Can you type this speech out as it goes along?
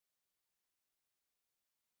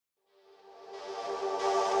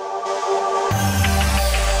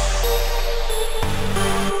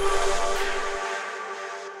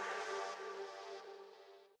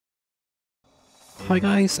Hi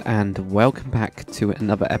guys, and welcome back to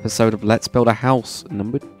another episode of Let's Build a House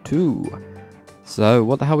number 2. So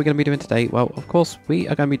what the hell are we going to be doing today? Well, of course we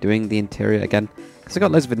are going to be doing the interior again, because I've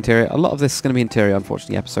got loads of interior. A lot of this is going to be interior,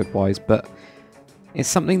 unfortunately, episode wise, but it's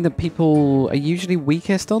something that people are usually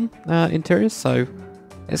weakest on, interiors, so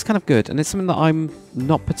it's kind of good, and it's something that I'm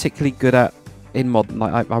not particularly good at in modern.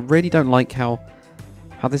 Like, I really don't like how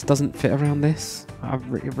this doesn't fit around this.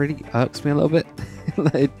 It really irks me a little bit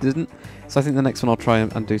that it didn't. So I think the next one I'll try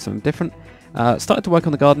and do something different. Started to work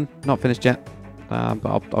on the garden, not finished yet, but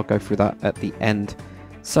I'll go through that at the end.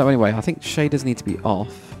 So anyway, I think shaders need to be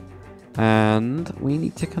off, and we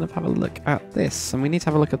need to kind of have a look at this, and we need to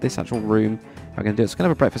have a look at this actual room. We're going to do it. It's going to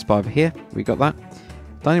have a breakfast bar over here. We got that.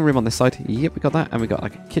 Dining room on this side. Yep, we got that, and we got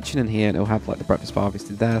like a kitchen in here, and it'll have like the breakfast bar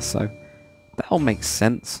obviously there. So that all makes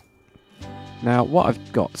sense. Now, what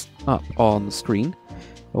I've got up on the screen,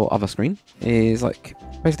 or other screen, is like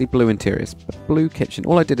basically blue interiors. Blue kitchen.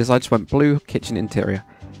 All I did is I just went blue kitchen interior.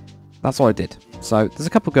 That's all I did. So there's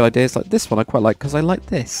a couple of good ideas. Like this one I quite like because I like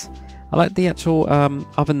this. I like the actual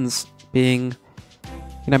ovens being,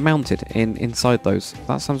 you know, mounted inside those.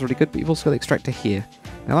 That sounds really good, but you've also got the extractor here.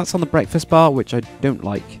 Now that's on the breakfast bar, which I don't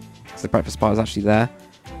like, because the breakfast bar is actually there.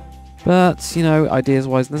 But, you know,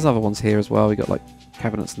 ideas-wise, there's other ones here as well. We got like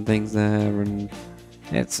cabinets and things there, and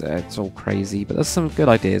it's all crazy, but there's some good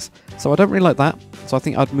ideas. So I don't really like that, so I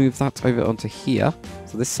think I'd move that over onto here,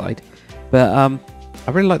 so this side. But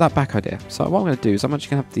I really like that back idea. So what I'm going to do is I'm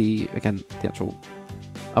actually going to have the actual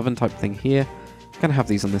oven type thing here. I'm going to have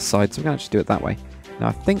these on this side, so we're going to actually do it that way. Now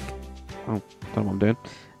I think, oh, don't know what I'm doing,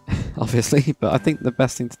 obviously, but I think the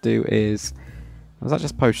best thing to do is, was that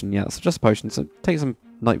just potion? Yeah, that's just a potion. So take some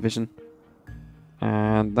night vision,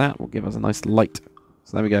 and that will give us a nice light.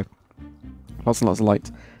 So there we go. Lots and lots of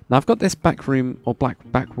light. Now I've got this back room, or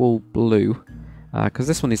back wall blue, because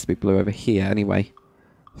this one needs to be blue over here anyway,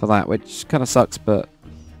 for that, which kind of sucks, but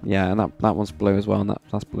yeah, and that one's blue as well, and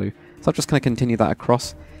that's blue. So I'm just going to continue that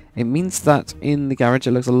across. It means that in the garage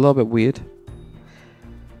it looks a little bit weird,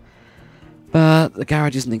 but the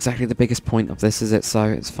garage isn't exactly the biggest point of this, is it? So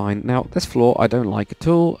it's fine. Now this floor I don't like at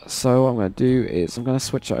all, so what I'm going to do is I'm going to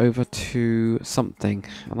switch it over to something,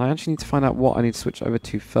 and I actually need to find out what I need to switch over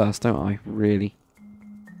to first, don't I? Really.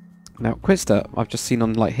 Now Quister, I've just seen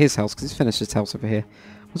on like his house, because he's finished his house over here,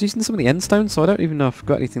 was using some of the end stone, so I don't even know if I've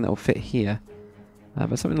got anything that will fit here.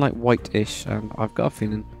 But something like white-ish, and I've got a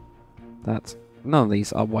feeling that none of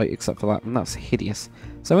these are white except for that, and that's hideous.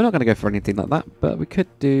 So we're not going to go for anything like that, but we could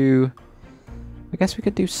do, I guess we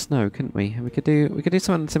could do snow, couldn't we? And we could do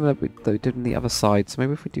something similar that we did on the other side. So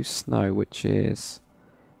maybe if we do snow, which is,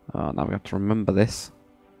 oh, now we have to remember this.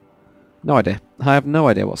 No idea. I have no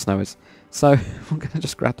idea what snow is. So I'm going to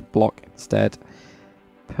just grab the block instead.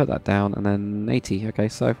 Put that down, and then 80. Okay,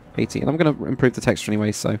 so 80. And I'm going to improve the texture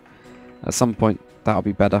anyway, so at some point that'll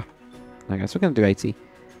be better. Okay, so we're going to do 80.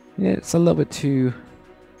 Yeah, it's a little bit too,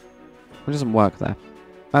 it doesn't work there.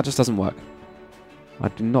 That just doesn't work. I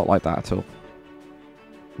do not like that at all.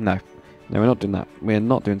 No, we're not doing that. We're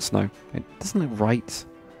not doing snow. It doesn't look right.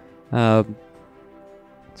 So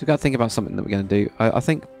we've got to think about something that we're going to do. I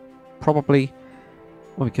think probably,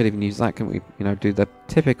 well, we could even use that, couldn't we? You know, do the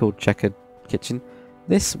typical checkered kitchen.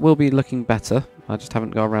 This will be looking better. I just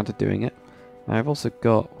haven't got around to doing it. Now I've also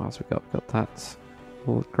got, what else we got? We've got that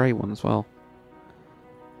grey one as well.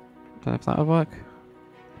 Don't know if that would work.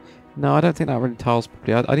 No, I don't think that really tiles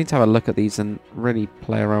properly. I need to have a look at these and really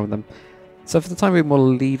play around with them. So for the time being,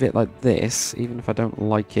 we'll leave it like this, even if I don't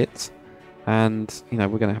like it. And, you know,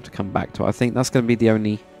 we're going to have to come back to it. I think that's going to be the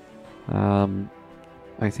only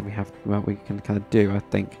thing we have, well, we can kind of do, I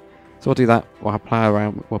think. So we'll do that. We'll play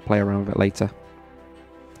around with it later.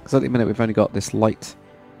 Because at the minute, we've only got this light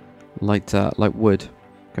wood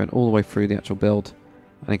going all the way through the actual build,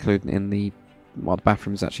 and including in the, well, the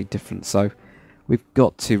bathroom is actually different. So we've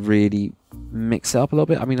got to really mix it up a little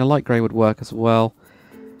bit. I mean, a light grey would work as well.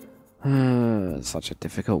 It's such a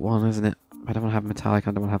difficult one, isn't it? I don't want to have metallic,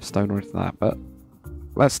 I don't want to have stone or anything like that, but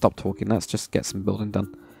let's stop talking, let's just get some building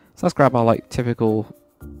done. So let's grab our like typical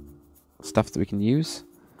stuff that we can use.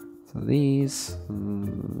 So these,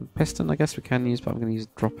 piston I guess we can use, but I'm going to use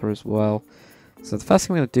a dropper as well. So the first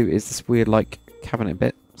thing we're going to do is this weird like cabinet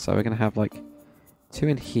bit. So we're going to have like 2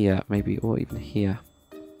 in here maybe, or even here.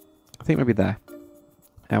 I think maybe there.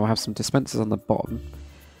 And we'll have some dispensers on the bottom,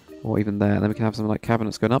 or even there, and then we can have some like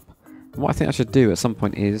cabinets going up. And what I think I should do at some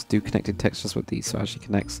point is do connected textures with these, so it actually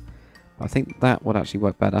connects. But I think that would actually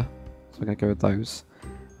work better. So we're going to go with those.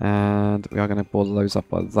 And we are going to border those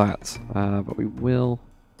up like that. But we will...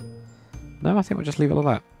 No, I think we'll just leave it like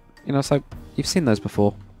that. You know, so you've seen those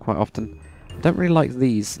before quite often. I don't really like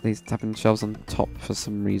these having shelves on top for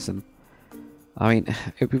some reason. I mean,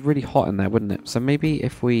 it would be really hot in there, wouldn't it? So maybe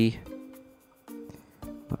if we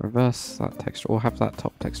reverse that texture, or have that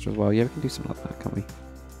top texture as well. Yeah, we can do something like that, can't we?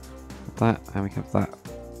 Have that, and we can have that.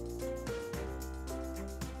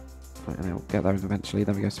 Right, and we'll get those eventually.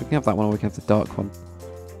 There we go. So we can have that one, or we can have the dark one.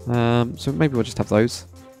 So maybe we'll just have those.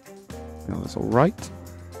 Oh, that's all right.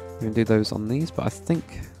 We can do those on these, but I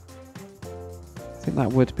think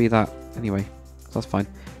that would be that anyway. So that's fine.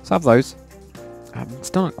 So have those. I'm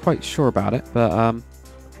still not quite sure about it, but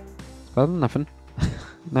it's better than nothing.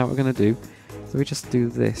 Now what we're going to do, so we just do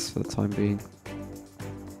this for the time being.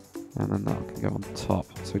 And then that can go on top.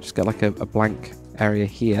 So we just get like a blank area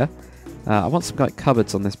here. I want some like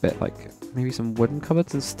cupboards on this bit, like maybe some wooden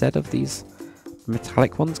cupboards instead of these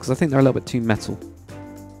metallic ones, because I think they're a little bit too metal.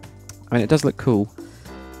 I mean, it does look cool,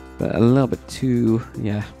 but a little bit too,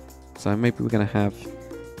 yeah. So maybe we're going to have,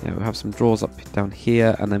 we'll have some drawers up down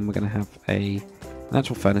here, and then we're going to have an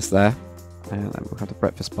actual furnace there, and then we'll have the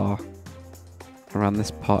breakfast bar around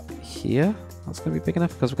this part here. That's going to be big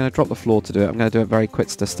enough, because we're going to drop the floor to do it. I'm going to do it very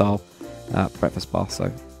Quitster style breakfast bar,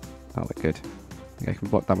 so that'll look good. Okay, I can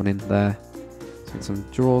block that one in there. So some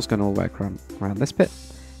drawers going all the way around this bit.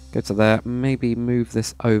 Go to there, maybe move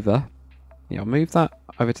this over. Yeah, I'll move that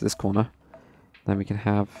over to this corner. Then we can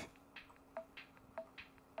have,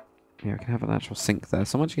 we can have an actual sink there.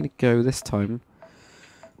 So I'm actually going to go this time.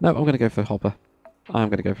 No, I'm going to go for a hopper. I'm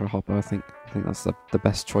going to go for a hopper. I think that's the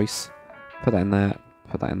best choice. Put that in there.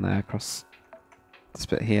 Put that in there across this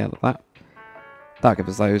bit here, like that. That gives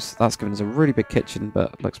us those. That's given us a really big kitchen,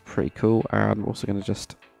 but looks pretty cool. And we're also going to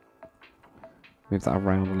just move that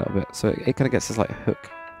around a little bit. So it kind of gets us like a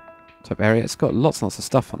hook type area. It's got lots and lots of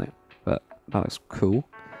stuff on it, but that looks cool.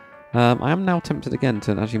 I am now tempted again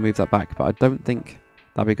to actually move that back, but I don't think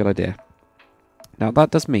that'd be a good idea. Now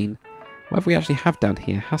that does mean whatever we actually have down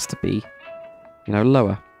here has to be,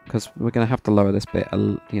 lower, because we're going to have to lower this bit,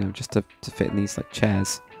 just to fit in these like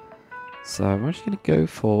chairs. So I'm actually going to go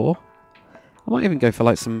for, I might even go for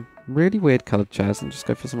like some really weird coloured chairs and just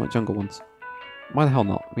go for some like jungle ones. Why the hell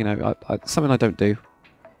not? Something I don't do.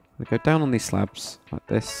 I'm going to go down on these slabs like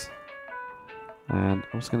this. And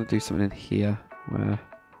I'm just going to do something in here where,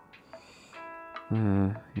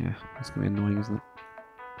 yeah, it's going to be annoying, isn't it?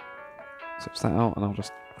 Switch that out, and I'll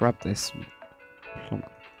just grab this. Plonk.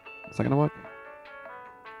 Is that going to work?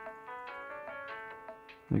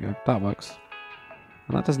 There you go, that works.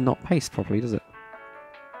 And that does not paste properly, does it?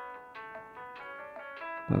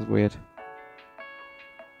 That's weird.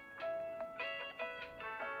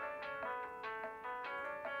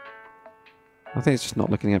 I think it's just not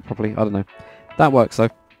looking at it properly. I don't know. That works though.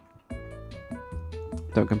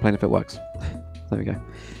 Don't complain if it works. There we go.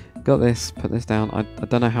 Got this. Put this down. I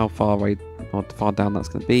don't know how far away or far down that's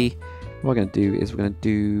going to be. What we're going to do is we're going to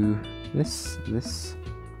do this,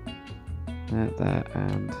 there,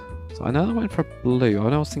 and so I know I went for blue. I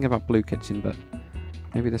know I was thinking about blue kitchen, but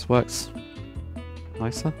maybe this works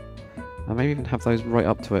nicer. And maybe even have those right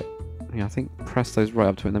up to it. Yeah, I think press those right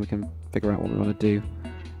up to it, and then we can figure out what we want to do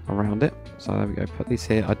around it. So there we go. Put these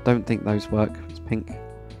here. I don't think those work. It's pink.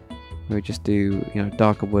 We just do,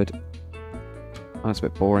 darker wood. That's a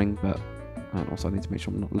bit boring, but also I need to make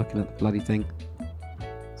sure I'm not looking at the bloody thing.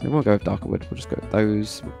 So we won't go with darker wood. We'll just go with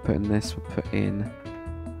those. We'll put in this. We'll put in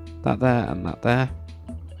that there and that there.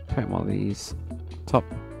 Put in one of these top.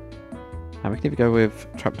 And we can either go with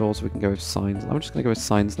trapdoors or we can go with signs. I'm just going to go with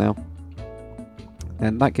signs now.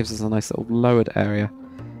 And that gives us a nice little lowered area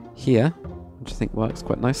here, which I think works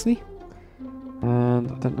quite nicely.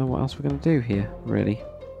 And I don't know what else we're going to do here, really.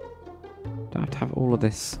 Don't have to have all of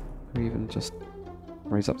this, or even just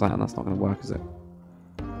raise up that, and that's not going to work, is it?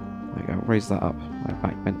 There we go, raise that up, like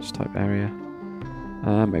backbench type area.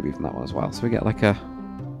 Maybe even that one as well. So we get like a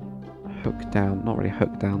hook down, not really a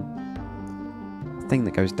hook down, a thing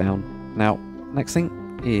that goes down. Now, next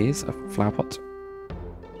thing is a flower pot.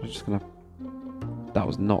 I'm just going to, that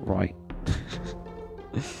was not right.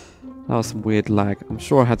 That was some weird lag. I'm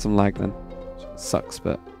sure I had some lag then. Which sucks,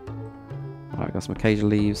 but alright, I got some acacia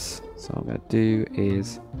leaves. So what I'm going to do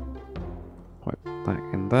is put that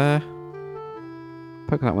in there,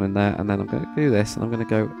 poke that one in there, and then I'm going to do this, and I'm going to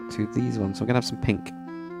go to these ones. So I'm going to have some pink.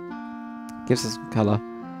 Gives us some colour,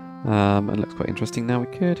 and looks quite interesting. Now we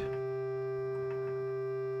could,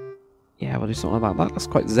 yeah, we'll do something like that. That looks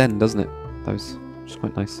quite zen, doesn't it? Those, which is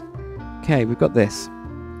quite nice. Okay, we've got this.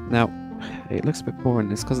 Now, it looks a bit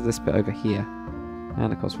boring. It's because of this bit over here.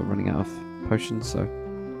 And of course we're running out of potions, so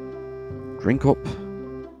drink up.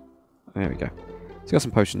 There we go. So we got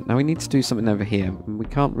some potion. Now we need to do something over here. We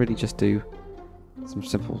can't really just do some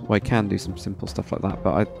simple... Well, I can do some simple stuff like that,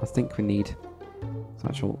 but I think we need some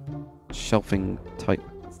actual shelving type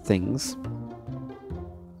things.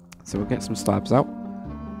 So we'll get some slabs out.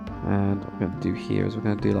 And what we're going to do here is we're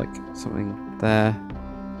going to do like something there.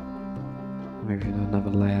 Maybe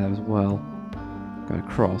another layer as well. Go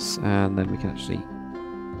across, and then we can actually...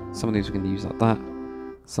 Some of these we're going to use like that.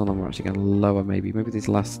 Some of them we're actually going to lower maybe. Maybe these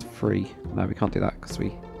last 3. No, we can't do that because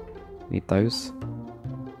we need those.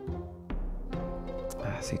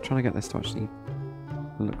 See, trying to get this to actually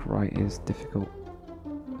look right is difficult.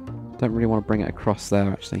 Don't really want to bring it across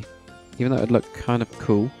there actually. Even though it'd look kind of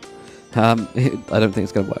cool. I don't think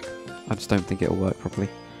it's going to work. I just don't think it'll work properly.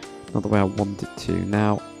 Not the way I want it to.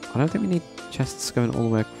 Now, I don't think we need chests going all the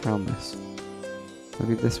way around this.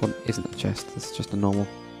 Maybe this one isn't a chest. This is just a normal.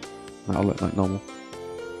 That'll look like normal.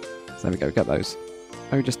 So there we go. Get those.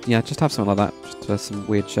 Maybe just have something like that. Just for some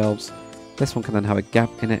weird shelves. This one can then have a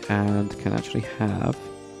gap in it and can actually have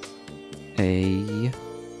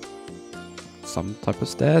some type of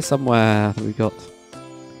stair somewhere that we've got.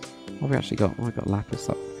 What have we actually got? Oh, we've got lapis.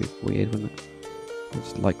 That would be weird, wouldn't it?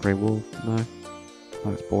 Just light grey wool. No.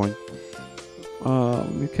 That's boring.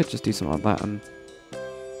 We could just do something like that, and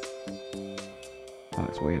that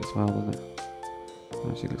looks weird as well, doesn't it? That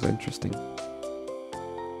actually looks interesting.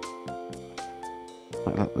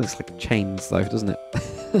 Like that looks like chains, though, doesn't it?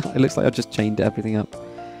 It looks like I just chained everything up.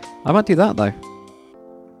 I might do that, though.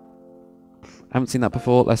 I haven't seen that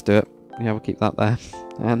before. Let's do it. Yeah, we'll keep that there.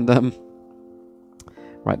 And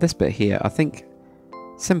right, this bit here, I think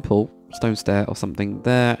simple stone stair or something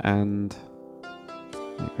there, and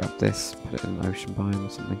let me grab this, put it in an ocean biome or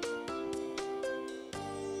something.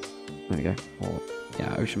 There we go. Or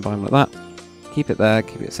yeah, ocean biome like that. Keep it there,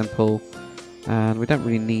 keep it simple, and we don't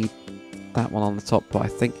really need that one on the top, but I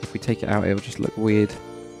think if we take it out it'll just look weird,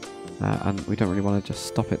 and we don't really want to just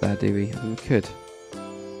stop it there, do we? I mean, we could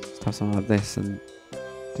just have something like this and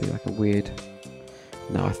do like a weird...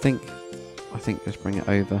 No, I think just bring it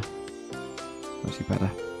over. Actually better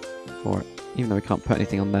for it. Even though we can't put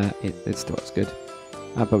anything on there, it still looks good.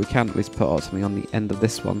 But we can at least put something on the end of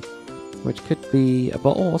this one, which could be a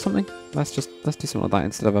bottle or something. Let's do something like that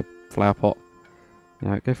instead of a flower pot. You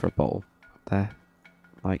know, go for a bottle up there,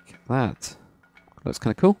 like that. Looks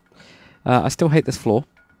kind of cool. I still hate this floor,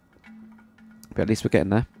 but at least we're getting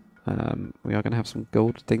there. We are going to have some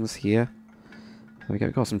gold things here. There we go.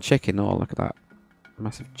 We've got some chicken. Oh, look at that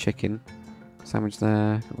massive chicken sandwich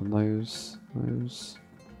there. Got all those.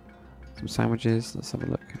 Some sandwiches. Let's have a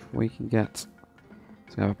look if we can get.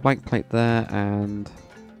 So we have a blank plate there, and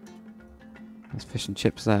there's fish and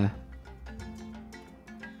chips there.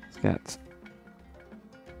 Let's get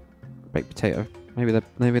baked potato.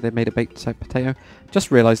 Maybe they made a baked potato.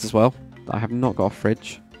 Just realised as well that I have not got a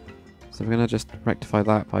fridge, so we're gonna just rectify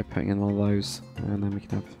that by putting in one of those, and then we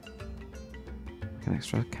can have like an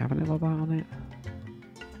extra cabinet like that on it.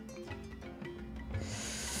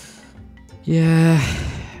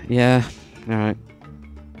 Yeah. All right.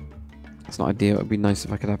 It's not ideal. It would be nice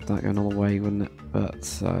if I could have that going all the way, wouldn't it?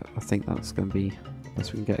 But I think that's going to be the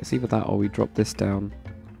best we can get. It's either that or we drop this down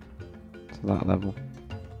to that level.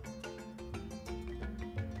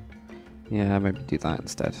 Yeah, maybe do that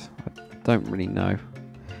instead. I don't really know.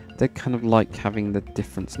 I did kind of like having the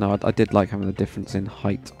difference. No, I did like having the difference in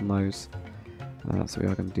height on those. So we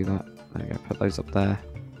are going to do that. There we go. Put those up there.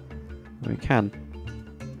 And we can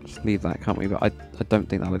just leave that, can't we? But I don't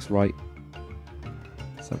think that looks right.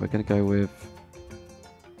 So we're going to go with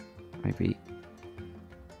maybe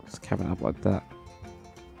this cabinet up like that.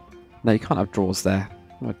 No, you can't have drawers there.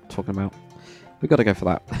 What am I talking about? We've got to go for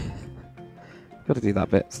that. Got to do that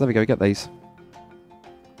bit. So there we go, we get these.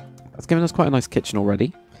 That's given us quite a nice kitchen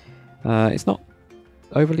already. It's not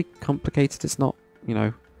overly complicated. It's not, you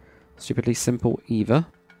know, stupidly simple either.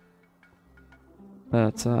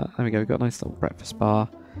 But there we go, we've got a nice little breakfast bar.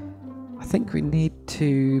 I think we need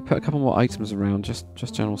to put a couple more items around, just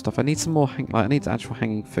general stuff. I need some more, I need actual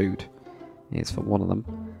hanging food. Here's for one of them.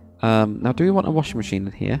 Now, do we want a washing machine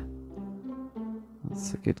in here?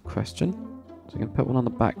 That's a good question. So I'm going to put one on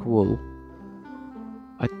the back wall.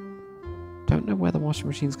 I don't know where the washing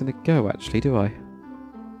machine's going to go, actually, do I?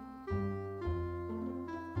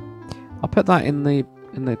 I'll put that in the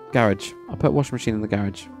garage. I'll put a washing machine in the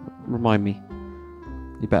garage. Remind me.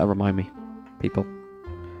 You better remind me, people.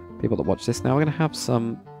 People that watch this. Now we're going to have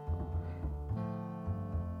some...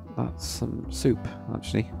 That's some soup,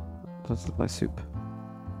 actually. It does look like soup.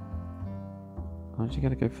 I'm actually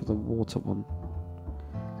going to go for the water one.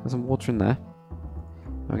 There's some water in there.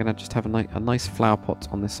 We're going to just have a nice flower pot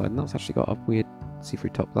on this side. And that's actually got a weird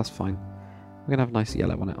see-through top. That's fine. We're going to have a nice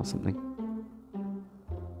yellow on it or something.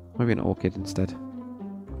 Maybe an orchid instead.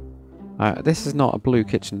 This is not a blue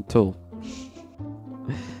kitchen at all.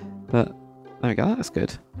 But there we go. That's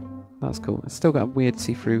good. That's cool. It's still got a weird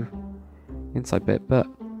see-through inside bit, but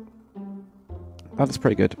that's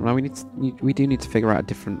pretty good. Now we do need to figure out a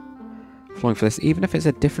different flooring for this, even if it's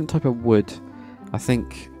a different type of wood. I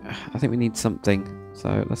think we need something.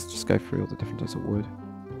 So let's just go through all the different types of wood.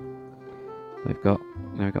 We've got,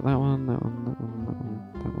 we've got that one, that one, that one, that one,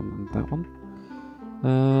 that one, and that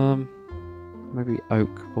one. Maybe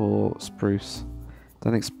oak or spruce.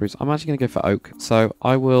 Don't think spruce. I'm actually going to go for oak. So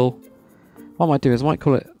I will. What I might do is I might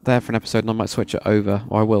call it there for an episode, and I might switch it over,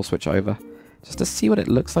 or I will switch it over, just to see what it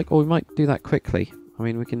looks like. Or we might do that quickly. I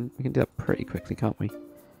mean, we can do that pretty quickly, can't we?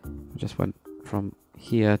 We just went from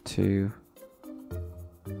here to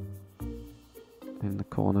in the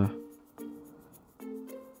corner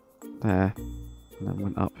there, and then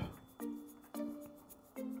went up.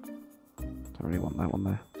 Don't really want that one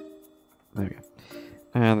there. There we go.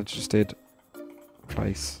 And I just did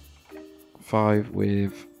place 5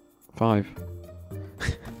 with 5.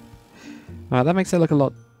 Alright, that makes it look a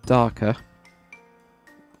lot darker.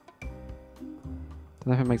 Don't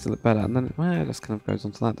know if it makes it look better. And then, well, it just kind of goes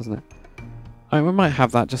onto that, doesn't it? I mean, we might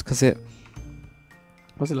have that just because it...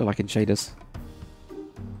 What does it look like in shaders?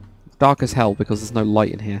 It's dark as hell because there's no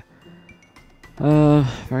light in here.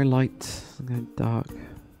 Very light. I'm going dark.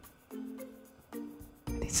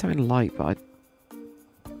 I need something light, but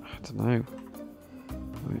I don't know.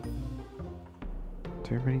 Wait.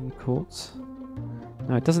 Do we really need quartz?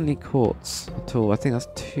 No, it doesn't need quartz at all. I think that's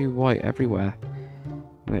too white everywhere.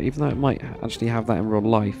 Even though it might actually have that in real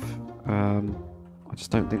life, I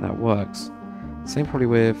just don't think that works. Same probably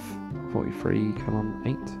with 43, come on,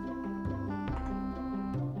 8.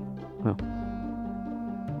 Oh.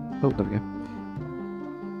 Oh, there we go.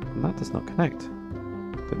 And that does not connect.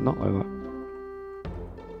 Did not know that.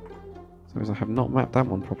 So I have not mapped that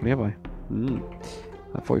one properly, have I?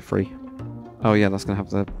 That 43. Oh yeah, that's going to have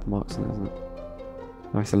the marks in it, isn't it?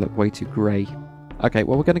 Nice to look way too grey. Okay,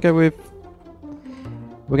 well we're going to go with...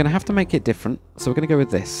 We're going to have to make it different, so we're going to go with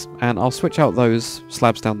this. And I'll switch out those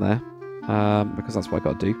slabs down there, because that's what I've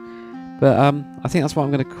got to do. But I think that's what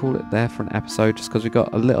I'm going to call it there for an episode, just because we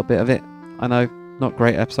got a little bit of it. I know, not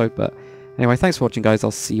great episode, but anyway, thanks for watching, guys.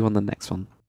 I'll see you on the next one.